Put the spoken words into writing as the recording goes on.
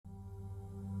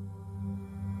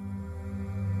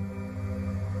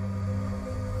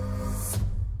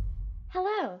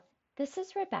This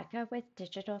is Rebecca with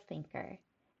DigitalThinker.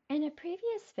 In a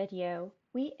previous video,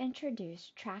 we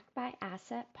introduced track by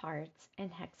asset parts in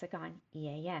HxGN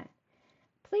EAM.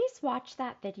 Please watch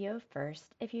that video first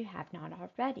if you have not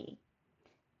already.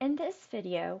 In this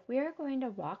video, we are going to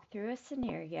walk through a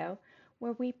scenario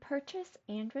where we purchase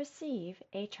and receive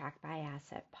a track by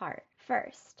asset part.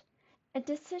 First, a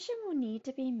decision will need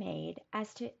to be made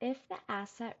as to if the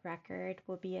asset record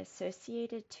will be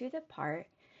associated to the part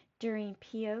during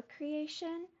PO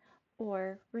creation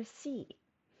or receipt.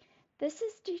 This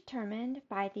is determined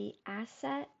by the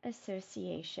Asset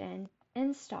Association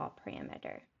install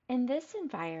parameter. In this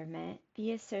environment,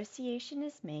 the association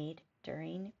is made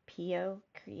during PO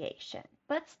creation.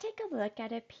 Let's take a look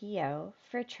at a PO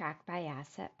for track by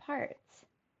asset parts.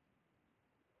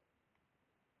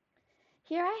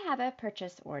 Here I have a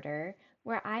purchase order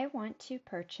where I want to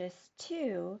purchase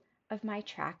 2 of my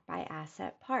track by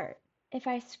asset part. If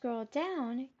I scroll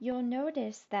down, you'll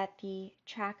notice that the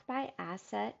Track by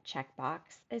Asset checkbox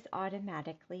is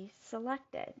automatically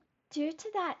selected. Due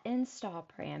to that install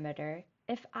parameter,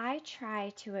 if I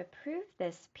try to approve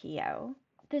this PO,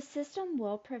 the system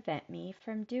will prevent me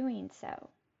from doing so,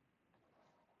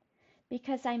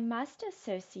 because I must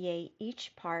associate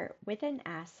each part with an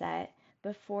asset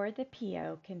before the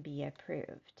PO can be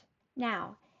approved.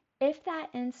 Now, if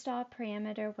that install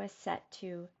parameter was set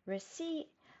to receipt,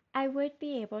 I would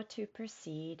be able to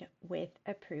proceed with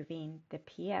approving the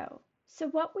PO. So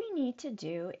what we need to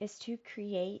do is to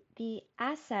create the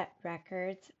asset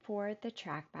records for the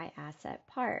track by asset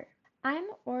part. I'm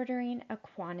ordering a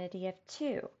quantity of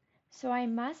 2, so I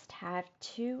must have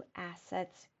 2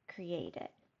 assets created.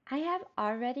 I have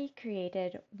already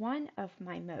created one of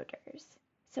my motors,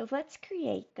 so let's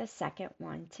create the second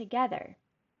one together.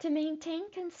 To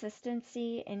maintain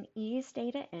consistency and ease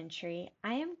data entry,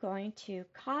 I am going to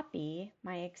copy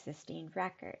my existing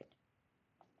record.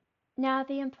 Now,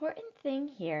 the important thing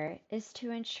here is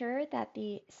to ensure that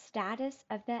the status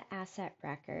of the asset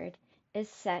record is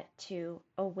set to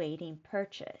awaiting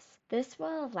purchase. This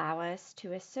will allow us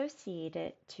to associate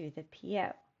it to the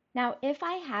PO. Now, if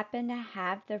I happen to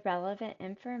have the relevant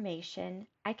information,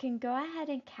 I can go ahead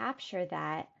and capture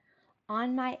that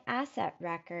on my asset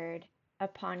record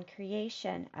upon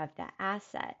creation of the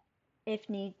asset. If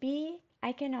need be,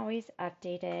 I can always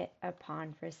update it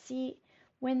upon receipt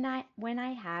when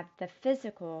I have the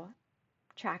physical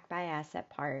track by asset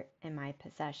part in my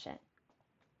possession.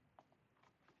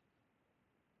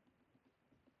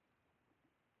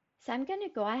 So I'm going to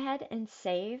go ahead and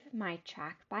save my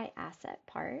track by asset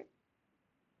part.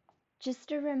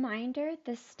 Just a reminder,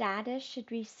 the status should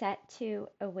be set to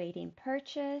awaiting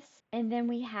purchase, and then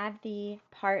we have the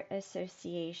part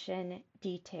association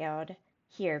detailed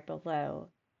here below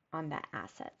on the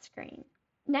asset screen.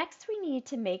 Next, we need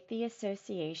to make the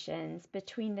associations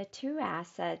between the 2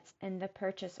 assets in the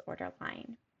purchase order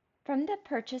line. From the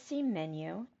purchasing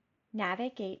menu,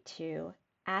 navigate to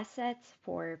Assets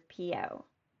for PO.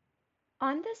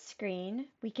 On the screen,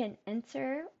 we can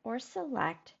enter or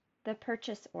select the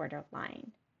purchase order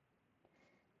line.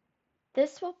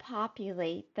 This will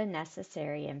populate the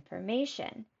necessary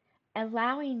information,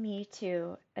 allowing me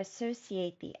to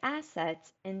associate the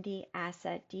assets in the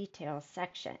Asset Details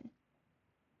section.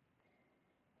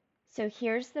 So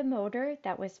here's the motor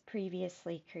that was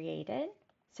previously created,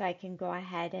 so I can go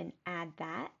ahead and add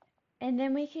that, and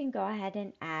then we can go ahead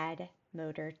and add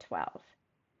motor 12.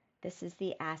 This is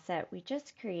the asset we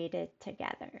just created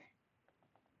together.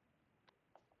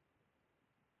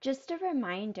 Just a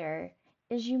reminder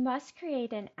is you must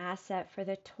create an asset for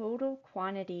the total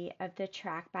quantity of the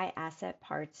track by asset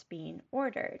parts being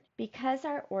ordered. Because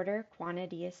our order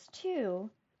quantity is 2,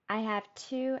 I have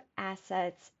 2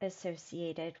 assets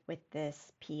associated with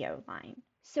this PO line.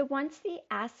 So once the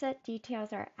asset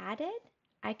details are added,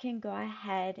 I can go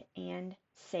ahead and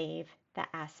save the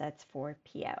assets for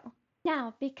PO.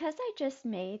 Now, because I just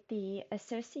made the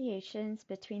associations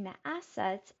between the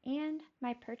assets and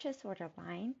my purchase order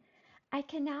line, I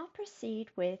can now proceed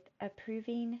with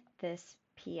approving this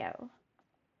PO.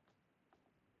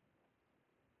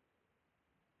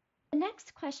 The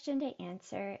next question to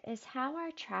answer is how are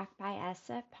track by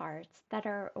asset parts that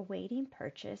are awaiting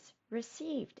purchase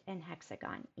received in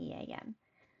HxGN EAM?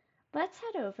 Let's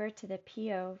head over to the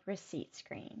PO receipt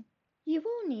screen. You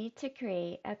will need to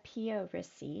create a PO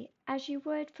receipt as you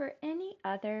would for any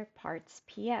other parts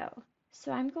PO.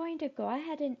 So I'm going to go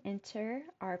ahead and enter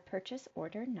our purchase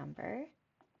order number.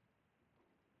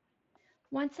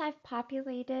 Once I've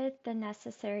populated the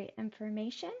necessary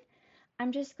information,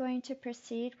 I'm just going to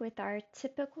proceed with our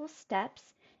typical steps.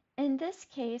 In this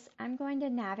case, I'm going to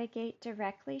navigate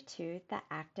directly to the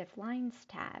Active Lines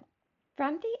tab.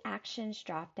 From the Actions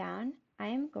dropdown, I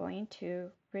am going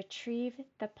to retrieve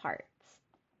the parts.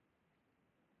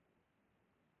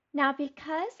 Now,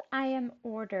 because I am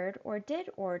ordered or did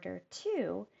order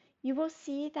 2, you will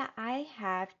see that I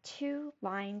have 2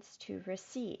 lines to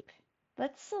receive.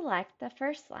 Let's select the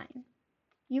first line.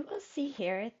 You will see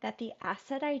here that the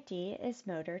asset ID is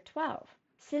motor 12.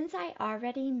 Since I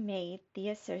already made the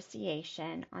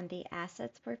association on the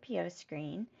Assets for PO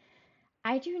screen,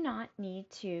 I do not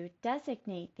need to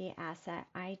designate the asset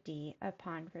ID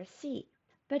upon receipt.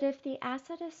 But if the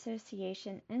asset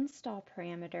association install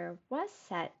parameter was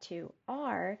set to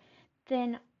R,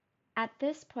 then at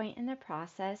this point in the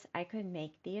process, I could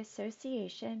make the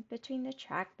association between the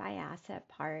track by asset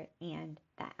part and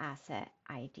the asset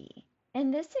ID. In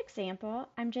this example,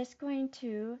 I'm just going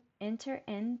to enter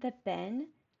in the bin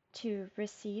to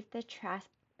receive the track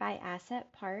by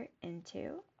asset part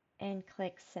into and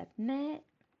click Submit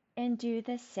and do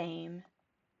the same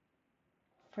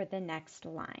for the next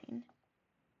line.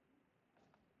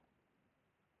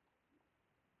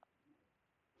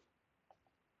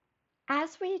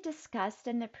 As we discussed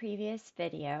in the previous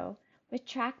video with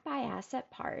track by asset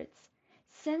parts,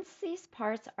 since these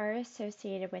parts are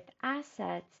associated with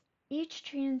assets, each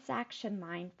transaction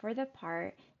line for the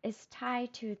part is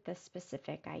tied to the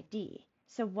specific ID.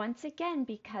 So once again,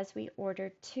 because we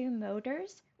ordered 2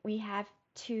 motors, we have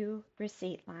 2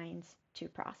 receipt lines to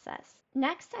process.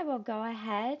 Next, I will go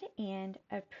ahead and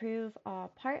approve all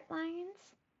part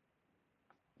lines.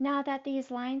 Now that these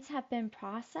lines have been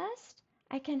processed,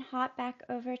 I can hop back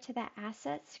over to the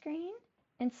asset screen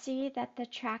and see that the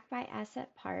track by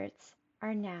asset parts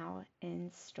are now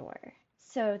in store.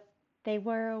 So they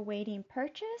were awaiting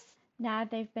purchase. Now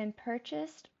they've been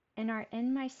purchased and are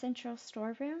in my central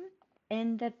storeroom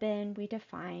in the bin we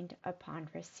defined upon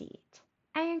receipt.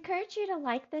 I encourage you to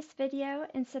like this video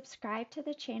and subscribe to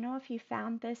the channel if you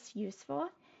found this useful,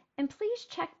 and please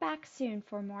check back soon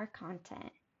for more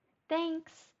content.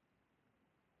 Thanks!